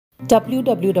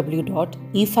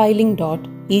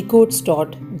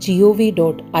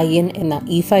www.efiling.ecourts.gov.in എന്ന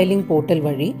e-filing portal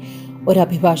വഴി ഒരു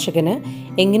അഭിഭാഷകന്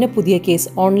എങ്ങനെ പുതിയ കേസ്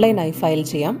ഓൺലൈനായി ഫയൽ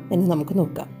ചെയ്യാം എന്ന് നമുക്ക്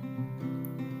നോക്കാം.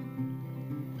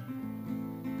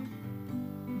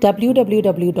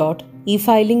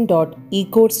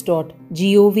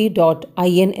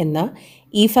 www.efiling.ecourts.gov.in എന്ന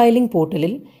ഇ-ഫയലിംഗ്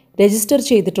പോർട്ടലിൽ രജിസ്റ്റർ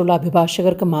ചെയ്തിട്ടുള്ള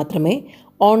അഭിഭാഷകർക്ക് മാത്രമേ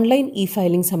ഓൺലൈൻ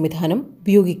ഇ-ഫയലിംഗ് സംവിധാനം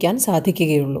ഉപയോഗിക്കാൻ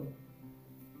സാധിക്കുകയുള്ളൂ.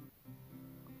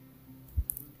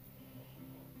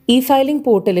 ഇ-ഫയലിംഗ്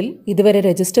പോർട്ടലിൽ ഇതുവരെ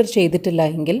രജിസ്റ്റർ ചെയ്തിട്ടില്ല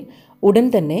എങ്കിൽ ഉടൻ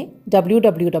തന്നെ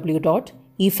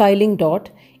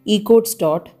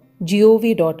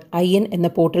www.efiling.ecourts.gov.in എന്ന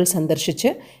പോർട്ടൽ സന്ദർശിച്ച്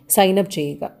സൈനപ്പ്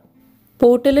ചെയ്യുക.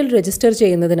 പോർട്ടലിൽ രജിസ്റ്റർ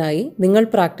ചെയ്യുന്നതിനായി നിങ്ങൾ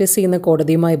പ്രാക്ടീസ് ചെയ്യുന്ന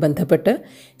കോടതിയുമായി ബന്ധപ്പെട്ട്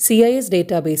CIS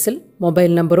ഡേറ്റാബേസിൽ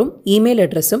മൊബൈൽ നമ്പറും ഇമെയിൽ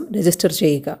അഡ്രസ്സും രജിസ്റ്റർ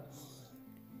ചെയ്യുക.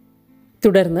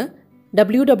 തുടർന്ന്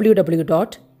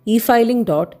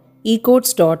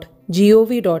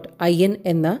www.efiling.ecourts.gov.in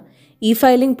എന്ന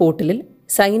ഇ-ഫയലിംഗ് പോർട്ടലിൽ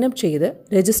സൈനപ്പ് ചെയ്ത്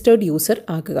രജിസ്റ്റേർഡ് യൂസർ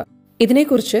ആകുക.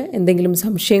 ഇതിനെക്കുറിച്ച് എന്തെങ്കിലും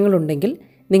സംശയങ്ങളുണ്ടെങ്കിൽ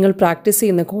നിങ്ങൾ പ്രാക്ടീസ്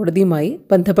ചെയ്യുന്ന കോടതിയുമായി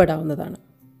ബന്ധപ്പെടാവുന്നതാണ്.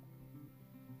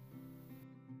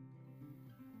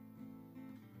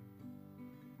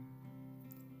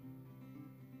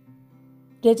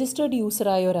 രജിസ്റ്റേർഡ്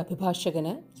യൂസറായ ഒരു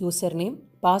അഭിഭാഷകന് യൂസർ നെയിം,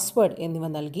 പാസ്വേഡ് എന്നിവ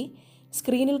നൽകി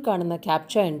സ്ക്രീനിൽ കാണുന്ന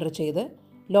ക്യാപ്ച എൻ്റർ ചെയ്ത്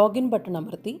ലോഗിൻ ബട്ടൺ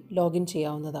അമർത്തി ലോഗിൻ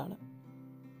ചെയ്യാവുന്നതാണ്.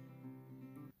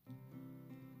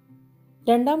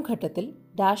 രണ്ടാം ഘട്ടത്തിൽ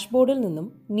ഡാഷ്ബോർഡിൽ നിന്നും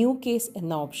ന്യൂ കേസ്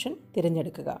എന്ന ഓപ്ഷൻ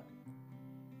തിരഞ്ഞെടുക്കുക.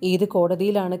 ഏത്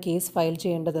കോടതിയിലാണ് കേസ് ഫയൽ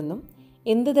ചെയ്യേണ്ടതെന്നും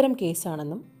എന്ത് തരം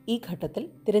കേസാണെന്നും ഈ ഘട്ടത്തിൽ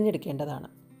തിരഞ്ഞെടുക്കേണ്ടതാണ്.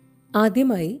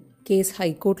 ആദ്യമായി കേസ്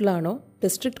ഹൈക്കോർട്ടിലാണോ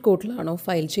ഡിസ്ട്രിക്ട് കോർട്ടിലാണോ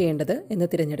ഫയൽ ചെയ്യേണ്ടത് എന്ന്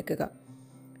തിരഞ്ഞെടുക്കുക.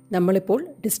 നമ്മളിപ്പോൾ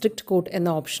ഡിസ്ട്രിക്ട് കോർട്ട് എന്ന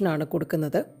ഓപ്ഷനാണ്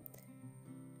കൊടുക്കുന്നത്.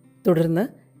 തുടർന്ന്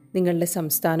നിങ്ങളുടെ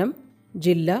സംസ്ഥാനം,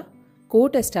 ജില്ല,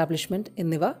 കോർട്ട് എസ്റ്റാബ്ലിഷ്മെൻറ്റ്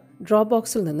എന്നിവ ഡ്രോപ്പ്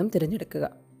ബോക്സിൽ നിന്നും തിരഞ്ഞെടുക്കുക.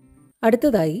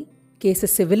 അടുത്തതായി കേസ്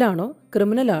സിവിലാണോ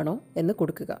ക്രിമിനലാണോ എന്ന്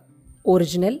കൊടുക്കുക.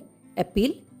 ഒറിജിനൽ,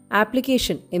 അപ്പീൽ,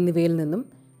 ആപ്ലിക്കേഷൻ എന്നിവയിൽ നിന്നും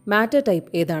മാറ്റർ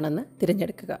ടൈപ്പ് ഏതാണെന്ന്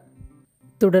തിരഞ്ഞെടുക്കുക.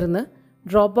 തുടർന്ന്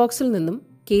ഡ്രോപ്പ് ബോക്സിൽ നിന്നും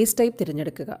കേസ് ടൈപ്പ്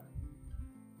തിരഞ്ഞെടുക്കുക.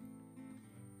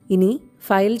 ഇനി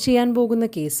ഫയൽ ചെയ്യാൻ പോകുന്ന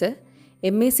കേസ്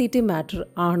MACT മാറ്റർ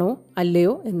ആണോ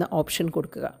അല്ലയോ എന്ന ഓപ്ഷൻ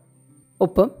കൊടുക്കുക.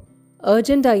 ഒപ്പം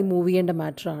അർജൻറ്റായി മൂവ് ചെയ്യേണ്ട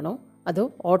മാറ്റർ ആണോ അതോ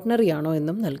ഓർഡിനറി ആണോ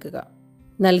എന്നും നൽകുക.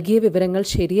 നൽകിയ വിവരങ്ങൾ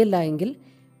ശരിയല്ല എങ്കിൽ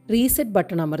റീസെറ്റ്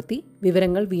ബട്ടൺ അമർത്തി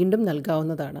വിവരങ്ങൾ വീണ്ടും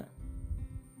നൽകാവുന്നതാണ്.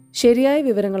 ശരിയായ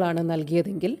വിവരങ്ങളാണ്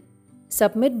നൽകിയതെങ്കിൽ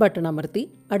സബ്മിറ്റ് ബട്ടൺ അമർത്തി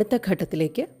അടുത്ത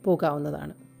ഘട്ടത്തിലേക്ക്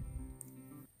പോകാവുന്നതാണ്.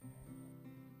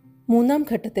 മൂന്നാം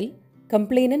ഘട്ടത്തിൽ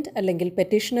കംപ്ലൈനന്റ് അല്ലെങ്കിൽ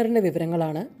പെറ്റീഷണറിൻ്റെ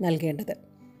വിവരങ്ങളാണ് നൽകേണ്ടത്.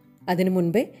 അതിനു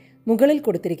മുൻപേ മുകളിൽ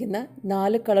കൊടുത്തിരിക്കുന്ന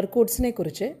 4 കളർ കോഡ്സിനെ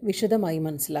കുറിച്ച് വിശദമായി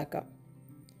മനസ്സിലാക്കാം.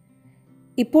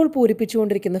 ഇപ്പോൾ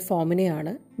പൂരിപ്പിച്ചുകൊണ്ടിരിക്കുന്ന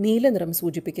ഫോമിനെയാണ് നീല നിറം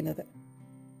സൂചിപ്പിക്കുന്നത്.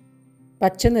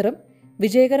 പച്ച നിറം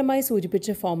വിജയകരമായി സൂചിപ്പിച്ച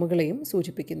ഫോമുകളെയും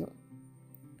സൂചിപ്പിക്കുന്നു.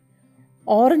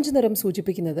 ഓറഞ്ച് നിറം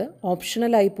സൂചിപ്പിക്കുന്നത്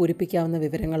ഓപ്ഷണലായി പൂരിപ്പിക്കാവുന്ന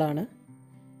വിവരങ്ങളാണ്.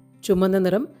 ചുമന്ന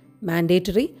നിറം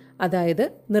മാൻഡേറ്ററി, അതായത്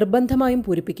നിർബന്ധമായും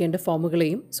പൂരിപ്പിക്കേണ്ട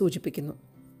ഫോമുകളെയും സൂചിപ്പിക്കുന്നു.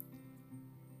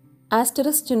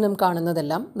 ആസ്റ്ററിസ്ക് ചിഹ്നം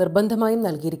കാണുന്നതെല്ലാം നിർബന്ധമായും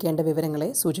നൽകിയിരിക്കേണ്ട വിവരങ്ങളെ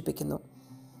സൂചിപ്പിക്കുന്നു.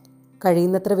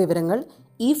 കഴിയുന്നത്ര വിവരങ്ങൾ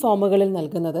ഈ ഫോമുകളിൽ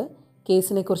നൽകുന്നത്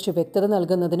കേസിനെക്കുറിച്ച് വ്യക്തത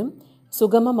നൽകുന്നതിനും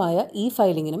സുഗമമായ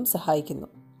ഇ-ഫയലിങ്ങിനും സഹായിക്കുന്നു.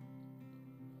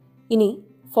 ഇനി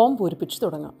ഫോം പൂരിപ്പിച്ച്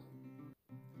തുടങ്ങാം.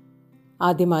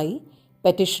 ആദ്യമായി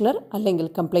പെറ്റീഷണർ അല്ലെങ്കിൽ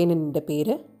കംപ്ലൈനന്റിൻ്റെ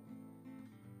പേര്,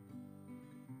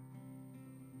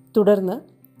 തുടർന്ന്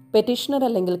പെറ്റീഷണർ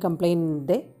അല്ലെങ്കിൽ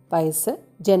കംപ്ലൈനന്റിൻ്റെ വയസ്സ്,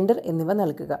 ജെൻഡർ എന്നിവ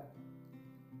നൽകുക.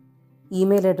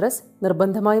 ഇമെയിൽ അഡ്രസ്സ്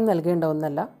നിർബന്ധമായും നൽകേണ്ട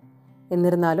ഒന്നല്ല.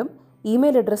 എന്നിരുന്നാലും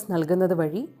ഇമെയിൽ അഡ്രസ്സ് നൽകുന്നത്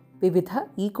വഴി വിവിധ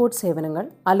ഇ-കോർട്ട് സേവനങ്ങൾ,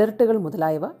 അലർട്ടുകൾ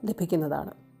മുതലായവ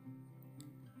ലഭിക്കുന്നതാണ്.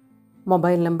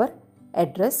 മൊബൈൽ നമ്പർ,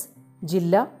 അഡ്രസ്സ്,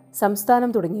 ജില്ല, സംസ്ഥാനം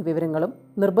തുടങ്ങിയ വിവരങ്ങളും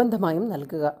നിർബന്ധമായും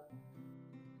നൽകുക.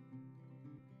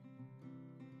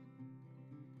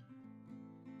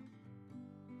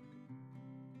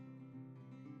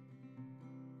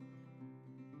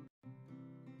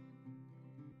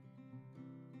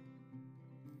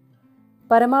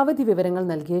 പരമാവധി വിവരങ്ങൾ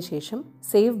നൽകിയ ശേഷം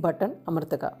സേവ് ബട്ടൺ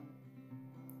അമർത്തുക.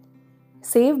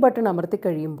 സേവ് ബട്ടൺ അമർത്തി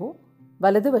കഴിയുമ്പോൾ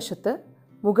വലതുവശത്ത്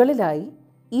മുകളിലായി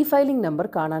ഇ-ഫയലിംഗ് നമ്പർ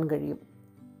കാണാൻ കഴിയും.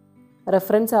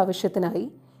 റെഫറൻസ് ആവശ്യത്തിനായി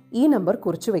ഈ നമ്പർ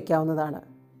കുറിച്ചു വയ്ക്കാവുന്നതാണ്.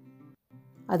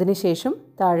 അതിനുശേഷം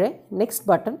താഴെ നെക്സ്റ്റ്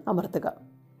ബട്ടൺ അമർത്തുക.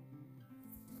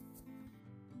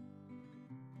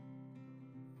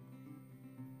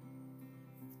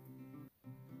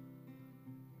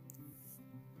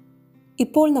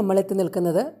 ഇപ്പോൾ നമ്മളെത്തി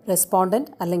നിൽക്കുന്നത്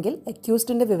റെസ്പോണ്ടൻറ്റ് അല്ലെങ്കിൽ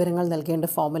അക്യൂസ്ഡിൻ്റെ വിവരങ്ങൾ നൽകേണ്ട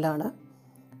ഫോമിലാണ്.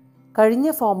 കഴിഞ്ഞ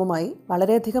ഫോമുമായി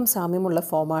വളരെയധികം സാമ്യമുള്ള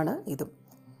ഫോമാണ് ഇതും.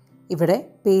 ഇവിടെ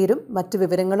പേരും മറ്റ്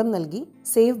വിവരങ്ങളും നൽകി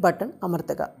സേവ് ബട്ടൺ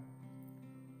അമർത്തുക.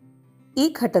 ഈ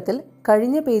ഘട്ടത്തിൽ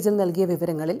കഴിഞ്ഞ പേജിൽ നൽകിയ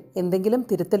വിവരങ്ങളിൽ എന്തെങ്കിലും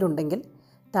തിരുത്തലുണ്ടെങ്കിൽ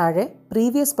താഴെ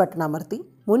പ്രീവിയസ് ബട്ടൺ അമർത്തി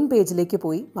മുൻ പേജിലേക്ക്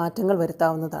പോയി മാറ്റങ്ങൾ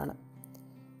വരുത്താവുന്നതാണ്.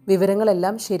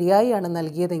 വിവരങ്ങളെല്ലാം ശരിയായാണ്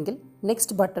നൽകിയതെങ്കിൽ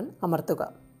നെക്സ്റ്റ് ബട്ടൺ അമർത്തുക.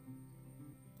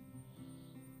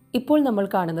 ഇപ്പോൾ നമ്മൾ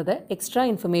കാണുന്നത് എക്സ്ട്രാ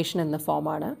ഇൻഫർമേഷൻ എന്ന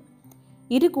ഫോമാണ്.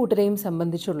 ഇരു കൂട്ടരെയും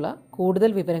സംബന്ധിച്ചുള്ള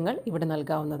കൂടുതൽ വിവരങ്ങൾ ഇവിടെ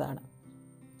നൽകാവുന്നതാണ്.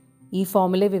 ഈ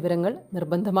ഫോമിലെ വിവരങ്ങൾ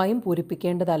നിർബന്ധമായും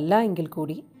പൂരിപ്പിക്കേണ്ടതല്ല എങ്കിൽ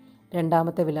കൂടി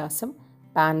രണ്ടാമത്തെ വിലാസം,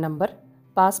 pan number,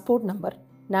 passport number,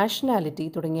 nationality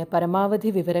തുടങ്ങിയ പരമാവധി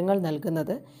വിവരങ്ങൾ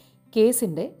നൽകുന്നത്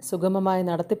കേസിൻ്റെ സുഗമമായ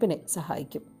നടത്തിപ്പിനെ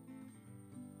സഹായിക്കും.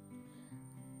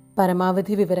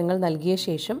 പരമാവധി വിവരങ്ങൾ നൽകിയ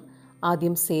ശേഷം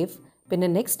ആദ്യം സേവ് പിന്നെ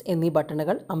നെക്സ്റ്റ് എന്നീ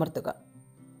ബട്ടണുകൾ അമർത്തുക.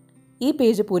 ഈ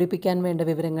പേജ് പൂരിപ്പിക്കാൻ വേണ്ട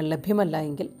വിവരങ്ങൾ ലഭ്യമല്ല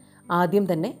എങ്കിൽ ആദ്യം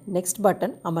തന്നെ നെക്സ്റ്റ്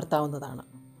ബട്ടൺ അമർത്താവുന്നതാണ്.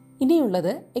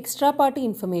 ഇനിയുള്ളത് എക്സ്ട്രാ പാർട്ടി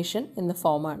ഇൻഫർമേഷൻ എന്ന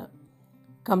ഫോമാണ്.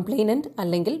 കംപ്ലൈനൻ്റ്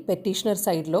അല്ലെങ്കിൽ പെറ്റീഷണർ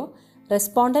സൈഡിലോ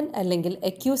റെസ്പോണ്ടൻ്റ് അല്ലെങ്കിൽ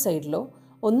അക്യൂസ് സൈഡിലോ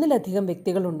ഒന്നിലധികം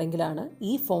വ്യക്തികളുണ്ടെങ്കിലാണ്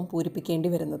ഈ ഫോം പൂരിപ്പിക്കേണ്ടി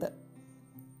വരുന്നത്.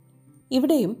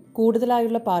 ഇവിടെയും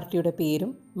കൂടുതലായുള്ള പാർട്ടിയുടെ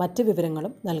പേരും മറ്റ്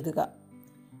വിവരങ്ങളും നൽകുക.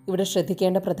 ഇവിടെ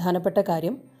ശ്രദ്ധിക്കേണ്ട പ്രധാനപ്പെട്ട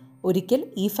കാര്യം, ഒരിക്കൽ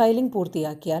ഇ ഫയലിംഗ്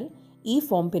പൂർത്തിയാക്കിയാൽ ഈ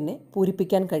ഫോം പിന്നെ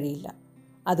പൂരിപ്പിക്കാൻ കഴിയില്ല.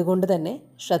 അതുകൊണ്ട് തന്നെ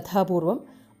ശ്രദ്ധാപൂർവം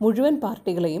മുഴുവൻ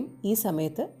പാർട്ടികളെയും ഈ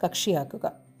സമയത്ത് കക്ഷിയാക്കുക.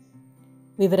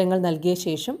 വിവരങ്ങൾ നൽകിയ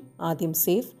ശേഷം ആദ്യം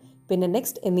സേവ് പിന്നെ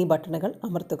നെക്സ്റ്റ് എന്നീ ബട്ടണുകൾ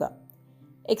അമർത്തുക.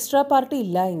 എക്സ്ട്രാ പാർട്ടി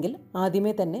ഇല്ല എങ്കിൽ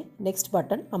ആദ്യമേ തന്നെ നെക്സ്റ്റ്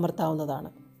ബട്ടൺ അമർത്താവുന്നതാണ്.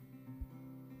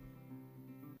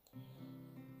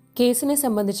 കേസിനെ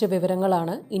സംബന്ധിച്ച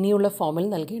വിവരങ്ങളാണ് ഇനിയുള്ള ഫോമിൽ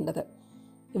നൽകേണ്ടത്.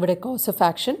 ഇവിടെ കോസ് ഓഫ്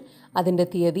ആക്ഷൻ, അതിൻ്റെ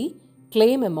തീയതി,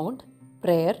 claim amount,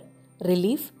 prayer,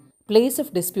 relief, place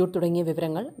of dispute തുടങ്ങിയ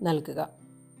വിവരങ്ങൾ നൽകുക.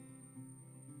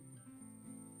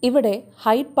 ഇവിടെ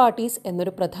ഹൈഡ് പാർട്ടീസ്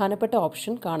എന്നൊരു പ്രധാനപ്പെട്ട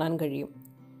ഓപ്ഷൻ കാണാൻ കഴിയും.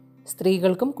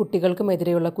 സ്ത്രീകൾക്കും കുട്ടികൾക്കും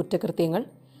എതിരെയുള്ള കുറ്റകൃത്യങ്ങൾ,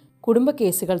 കുടുംബ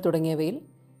കേസുകൾ തുടങ്ങിയവയിൽ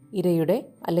ഇരയുടെ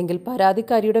അല്ലെങ്കിൽ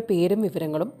പരാതിക്കാരിയുടെ പേരും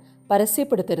വിവരങ്ങളും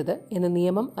പരസ്യപ്പെടുത്തരുത് എന്ന്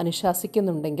നിയമം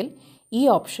അനുശാസിക്കുന്നുണ്ടെങ്കിൽ ഈ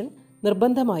ഓപ്ഷൻ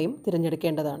നിർബന്ധമായും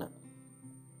തിരഞ്ഞെടുക്കേണ്ടതാണ്.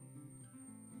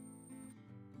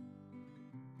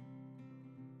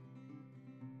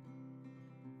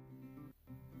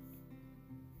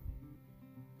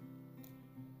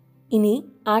 ഇനി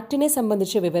ആക്ടിനെ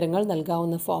സംബന്ധിച്ച വിവരങ്ങൾ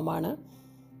നൽകാവുന്ന ഫോമാണ്.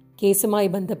 കേസുമായി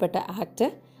ബന്ധപ്പെട്ട ആക്ട്,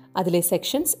 അതിലെ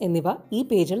സെക്ഷൻസ് എന്നിവ ഈ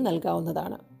പേജിൽ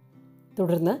നൽകാവുന്നതാണ്.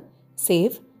 തുടർന്ന്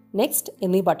സേവ്, നെക്സ്റ്റ്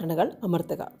എന്നീ ബട്ടണുകൾ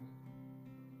അമർത്തുക.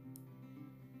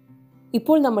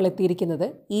 ഇപ്പോൾ നമ്മൾ എത്തിയിരിക്കുന്നത്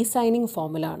ഇ സൈനിങ്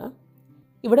ഫോമിലാണ്.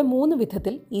 ഇവിടെ 3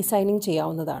 വിധത്തിൽ ഇ സൈനിങ്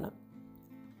ചെയ്യാവുന്നതാണ്.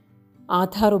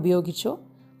 ആധാർ ഉപയോഗിച്ചോ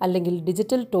അല്ലെങ്കിൽ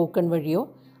ഡിജിറ്റൽ ടോക്കൺ വഴിയോ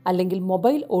അല്ലെങ്കിൽ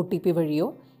മൊബൈൽ OTP വഴിയോ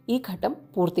ഈ ഘട്ടം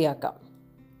പൂർത്തിയാക്കാം.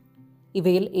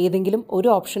 ഇവയിൽ ഏതെങ്കിലും ഒരു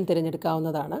ഓപ്ഷൻ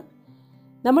തിരഞ്ഞെടുക്കാവുന്നതാണ്.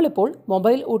 നമ്മളിപ്പോൾ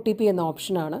മൊബൈൽ OTP എന്ന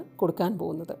ഓപ്ഷനാണ് കൊടുക്കാൻ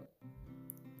പോകുന്നത്.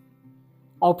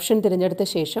 ഓപ്ഷൻ തിരഞ്ഞെടുത്ത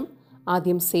ശേഷം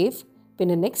ആദ്യം സേവ്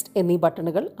പിന്നെ നെക്സ്റ്റ് എന്നീ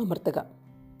ബട്ടണുകൾ അമർത്തുക.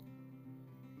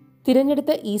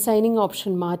 തിരഞ്ഞെടുത്ത ഇ സൈനിങ്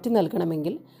ഓപ്ഷൻ മാറ്റി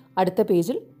നൽകണമെങ്കിൽ അടുത്ത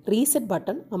പേജിൽ റീസെറ്റ്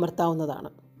ബട്ടൺ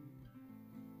അമർത്താവുന്നതാണ്.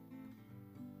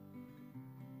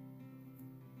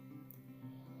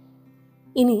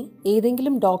 ഇനി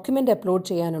ഏതെങ്കിലും document upload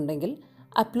ചെയ്യാനുണ്ടെങ്കിൽ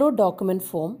upload document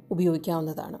form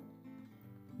ഉപയോഗിക്കാവുന്നതാണ്.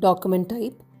 ഡോക്യുമെൻ്റ്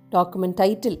ടൈപ്പ്, ഡോക്യുമെൻ്റ്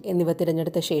ടൈറ്റിൽ എന്നിവ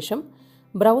തിരഞ്ഞെടുത്ത ശേഷം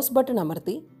ബ്രൗസ് ബട്ടൺ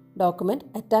അമർത്തി ഡോക്യുമെൻ്റ്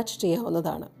അറ്റാച്ച്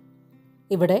ചെയ്യാവുന്നതാണ്.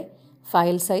 ഇവിടെ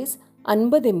ഫയൽ സൈസ്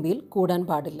 50 MB കൂടാൻ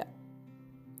പാടില്ല.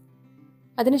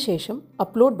 അതിനുശേഷം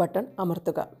അപ്ലോഡ് ബട്ടൺ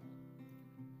അമർത്തുക.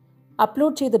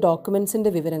 അപ്ലോഡ് ചെയ്ത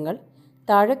ഡോക്യുമെൻസിൻ്റെ വിവരങ്ങൾ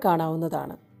താഴെ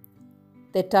കാണാവുന്നതാണ്.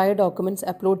 തെറ്റായ ഡോക്യുമെൻറ്റ്സ്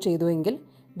അപ്ലോഡ് ചെയ്തുവെങ്കിൽ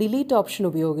ഡിലീറ്റ് ഓപ്ഷൻ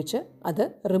ഉപയോഗിച്ച് അത്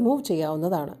റിമൂവ്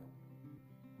ചെയ്യാവുന്നതാണ്.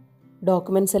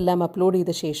 ഡോക്യുമെൻറ്റ്സ് എല്ലാം അപ്ലോഡ്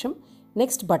ചെയ്ത ശേഷം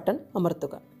നെക്സ്റ്റ് ബട്ടൺ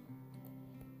അമർത്തുക.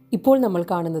 ഇപ്പോൾ നമ്മൾ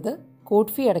കാണുന്നത്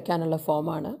കോർട്ട് ഫീ അടയ്ക്കാനുള്ള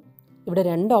ഫോമാണ്. ഇവിടെ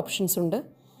 2 ഓപ്ഷൻസ് ഉണ്ട്.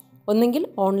 ഒന്നെങ്കിൽ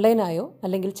ഓൺലൈനായോ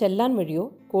അല്ലെങ്കിൽ ചെല്ലാൻ വഴിയോ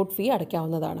കോർട്ട് ഫീ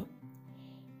അടയ്ക്കാവുന്നതാണ്.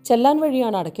 ചെല്ലാൻ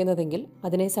വഴിയാണ് അടയ്ക്കുന്നതെങ്കിൽ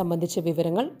അതിനെ സംബന്ധിച്ച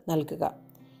വിവരങ്ങൾ നൽകുക.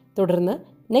 തുടർന്ന്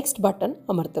നെക്സ്റ്റ് ബട്ടൺ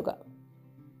അമർത്തുക.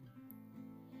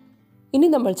 ഇനി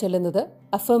നമ്മൾ ചെല്ലുന്നത്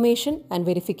അഫർമേഷൻ ആൻഡ്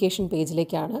വെരിഫിക്കേഷൻ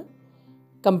പേജിലേക്കാണ്.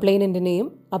 കംപ്ലൈനൻറ്റിനെയും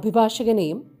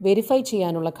അഭിഭാഷകനെയും വെരിഫൈ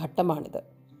ചെയ്യാനുള്ള ഘട്ടമാണിത്.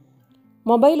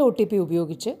 മൊബൈൽ OTP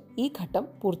ഉപയോഗിച്ച് ഈ ഘട്ടം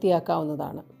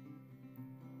പൂർത്തിയാക്കാവുന്നതാണ്.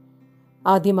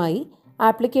 ആദ്യമായി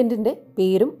ആപ്ലിക്കൻറ്റിൻ്റെ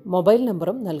പേരും മൊബൈൽ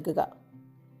നമ്പറും നൽകുക.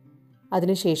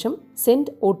 അതിനുശേഷം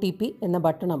സെൻഡ് OTP എന്ന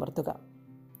ബട്ടൺ അമർത്തുക.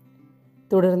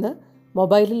 തുടർന്ന്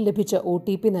മൊബൈലിൽ ലഭിച്ച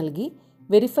OTP നൽകി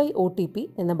വെരിഫൈ OTP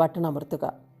എന്ന ബട്ടൺ അമർത്തുക.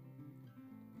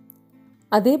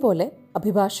 അതേപോലെ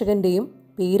അഭിഭാഷകൻ്റെയും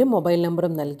പേരും മൊബൈൽ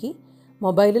നമ്പറും നൽകി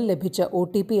മൊബൈലിൽ ലഭിച്ച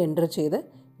OTP എൻ്റർ ചെയ്ത്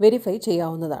വെരിഫൈ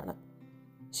ചെയ്യാവുന്നതാണ്.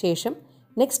 ശേഷം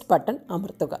നെക്സ്റ്റ് ബട്ടൺ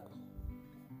അമർത്തുക.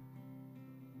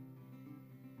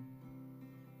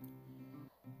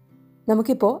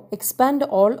 നമുക്കിപ്പോൾ എക്സ്പാൻഡ്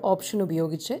ഓൾ ഓപ്ഷൻ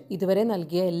ഉപയോഗിച്ച് ഇതുവരെ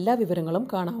നൽകിയ എല്ലാ വിവരങ്ങളും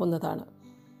കാണാവുന്നതാണ്.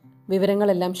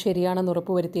 വിവരങ്ങളെല്ലാം ശരിയാണെന്ന്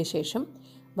ഉറപ്പുവരുത്തിയ ശേഷം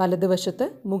വലതുവശത്ത്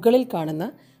മുകളിൽ കാണുന്ന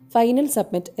ഫൈനൽ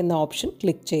സബ്മിറ്റ് എന്ന ഓപ്ഷൻ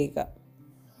ക്ലിക്ക് ചെയ്യുക.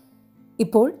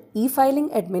 ഇപ്പോൾ ഇ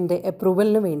ഫയലിംഗ് അഡ്മിൻ്റെ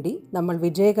അപ്രൂവലിന് വേണ്ടി നമ്മൾ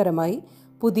വിജയകരമായി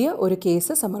പുതിയ ഒരു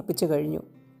കേസ് സമർപ്പിച്ചു കഴിഞ്ഞു.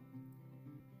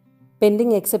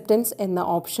 പെൻഡിംഗ് അക്സെപ്റ്റൻസ് എന്ന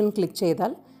ഓപ്ഷൻ ക്ലിക്ക്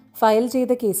ചെയ്താൽ ഫയൽ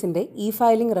ചെയ്ത കേസിൻ്റെ ഇ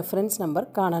ഫയലിംഗ് റെഫറൻസ് നമ്പർ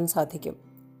കാണാൻ സാധിക്കും.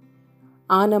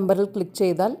 ആ നമ്പറിൽ ക്ലിക്ക്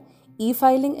ചെയ്താൽ ഇ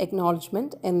ഫയലിംഗ്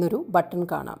അക്നോളജ്മെൻറ്റ് എന്നൊരു ബട്ടൺ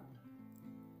കാണാം.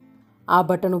 ആ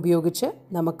ബട്ടൺ ഉപയോഗിച്ച്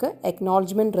നമുക്ക്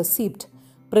അക്നോളജ്മെൻറ്റ് റെസിപ്റ്റ്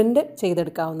പ്രിൻ്റ്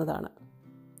ചെയ്തെടുക്കാവുന്നതാണ്.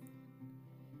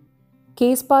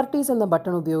 കേസ് പാർട്ടീസ് എന്ന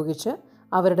ബട്ടൺ ഉപയോഗിച്ച്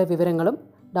അവരുടെ വിവരങ്ങളും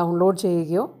ഡൗൺലോഡ്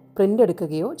ചെയ്യുകയോ പ്രിൻ്റ്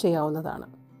എടുക്കുകയോ ചെയ്യാവുന്നതാണ്.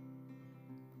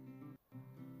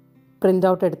 പ്രിൻ്റ്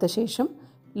ഔട്ട് എടുത്ത ശേഷം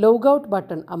ലോഗ് ഔട്ട്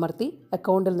ബട്ടൺ അമർത്തി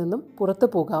അക്കൗണ്ടിൽ നിന്നും പുറത്തു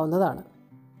പോകാവുന്നതാണ്.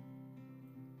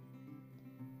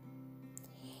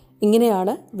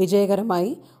 ഇങ്ങനെയാണ്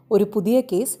വിജയകരമായി ഒരു പുതിയ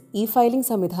കേസ് ഇ ഫയലിംഗ്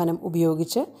സംവിധാനം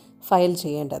ഉപയോഗിച്ച് ഫയൽ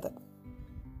ചെയ്യേണ്ടത്.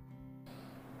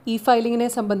 ഇ ഫയലിങ്ങിനെ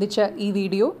സംബന്ധിച്ച ഈ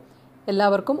വീഡിയോ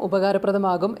എല്ലാവർക്കും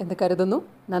ഉപകാരപ്രദമാകും എന്ന് കരുതുന്നു.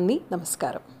 നന്ദി,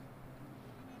 നമസ്കാരം.